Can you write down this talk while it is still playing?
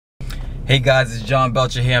Hey guys, it's John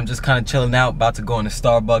Belcher here. I'm just kind of chilling out, about to go into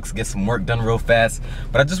Starbucks, get some work done real fast.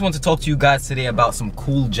 But I just want to talk to you guys today about some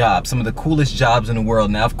cool jobs, some of the coolest jobs in the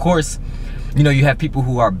world. Now, of course, you know, you have people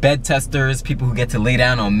who are bed testers, people who get to lay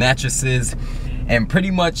down on mattresses and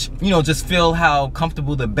pretty much, you know, just feel how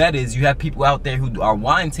comfortable the bed is. You have people out there who are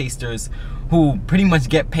wine tasters who pretty much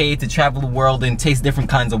get paid to travel the world and taste different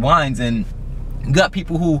kinds of wines. And you got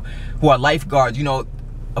people who are lifeguards. You know,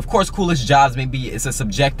 of course, coolest jobs, maybe it's a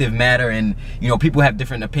subjective matter, and you know, people have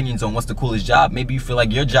different opinions on what's the coolest job. Maybe you feel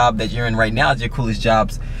like your job that you're in right now is your coolest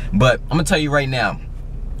jobs, but I'm gonna tell you right now,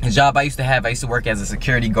 the job I used to work as a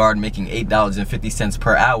security guard making $8.50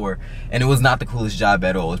 per hour, and it was not the coolest job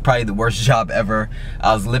at all. It was probably the worst job ever.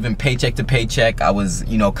 I was living paycheck to paycheck. I was,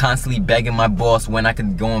 you know, constantly begging my boss when I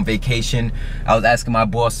could go on vacation. I was asking my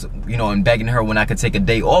boss, you know, and begging her when I could take a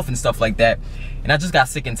day off and stuff like that. And I just got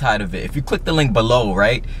sick and tired of it. If you click the link below,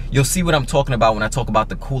 right, you'll see what I'm talking about when I talk about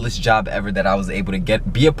the coolest job ever that I was able to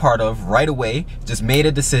be a part of right away. Just made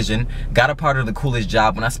a decision, got a part of the coolest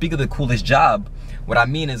job. When I speak of the coolest job, what I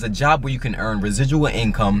mean is a job where you can earn residual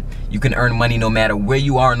income, you can earn money no matter where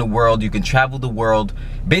you are in the world, you can travel the world.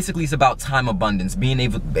 Basically, it's about time abundance, being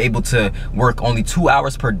able to work only 2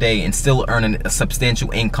 hours per day and still earn a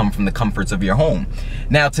substantial income from the comforts of your home.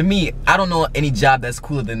 Now, to me, I don't know any job that's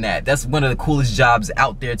cooler than that. That's one of the coolest jobs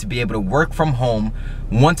out there, to be able to work from home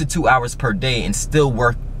 1 to 2 hours per day and still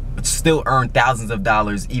earn thousands of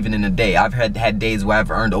dollars even in a day. I've had days where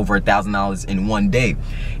I've earned over $1,000 in one day,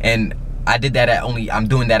 and I'm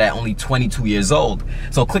doing that at only 22 years old.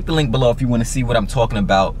 So click the link below if you want to see what I'm talking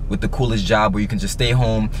about with the coolest job where you can just stay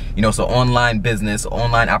home. You know, so online business,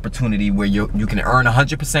 online opportunity where you can earn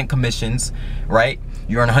 100% commissions, right?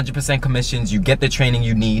 You earn 100% commissions, you get the training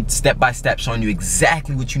you need, step by step, showing you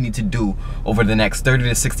exactly what you need to do over the next 30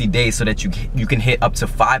 to 60 days so that you can hit up to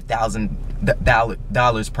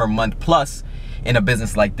 $5,000 per month plus in a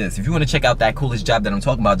business like this. If you want to check out that coolest job that I'm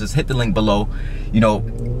talking about, just hit the link below. You know,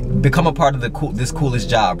 become a part of this coolest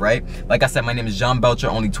job, right? Like I said, my name is John Belcher,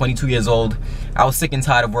 only 22 years old. I was sick and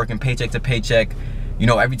tired of working paycheck to paycheck. You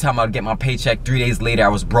know, every time I would get my paycheck, 3 days later I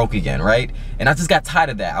was broke again, right? And I just got tired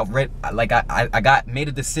of that. I made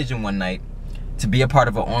a decision one night to be a part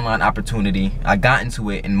of an online opportunity. I got into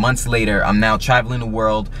it, and months later, I'm now traveling the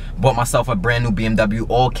world, bought myself a brand new BMW,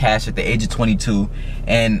 all cash at the age of 22,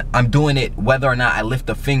 and I'm doing it whether or not I lift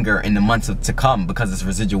a finger in the months to come, because it's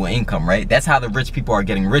residual income, right? That's how the rich people are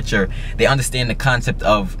getting richer. They understand the concept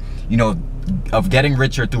of, you know, of getting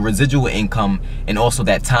richer through residual income, and also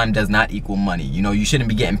that time does not equal money. You know, you shouldn't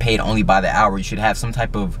be getting paid only by the hour. You should have some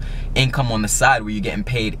type of income on the side where you're getting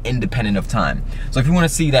paid independent of time. So if you want to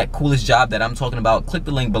see that coolest job that I'm talking about, click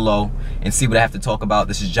the link below and see what I have to talk about.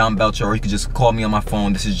 This is John Belcher, or you can just call me on my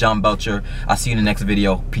phone. This is John Belcher. I'll see you in the next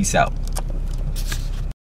video. Peace out.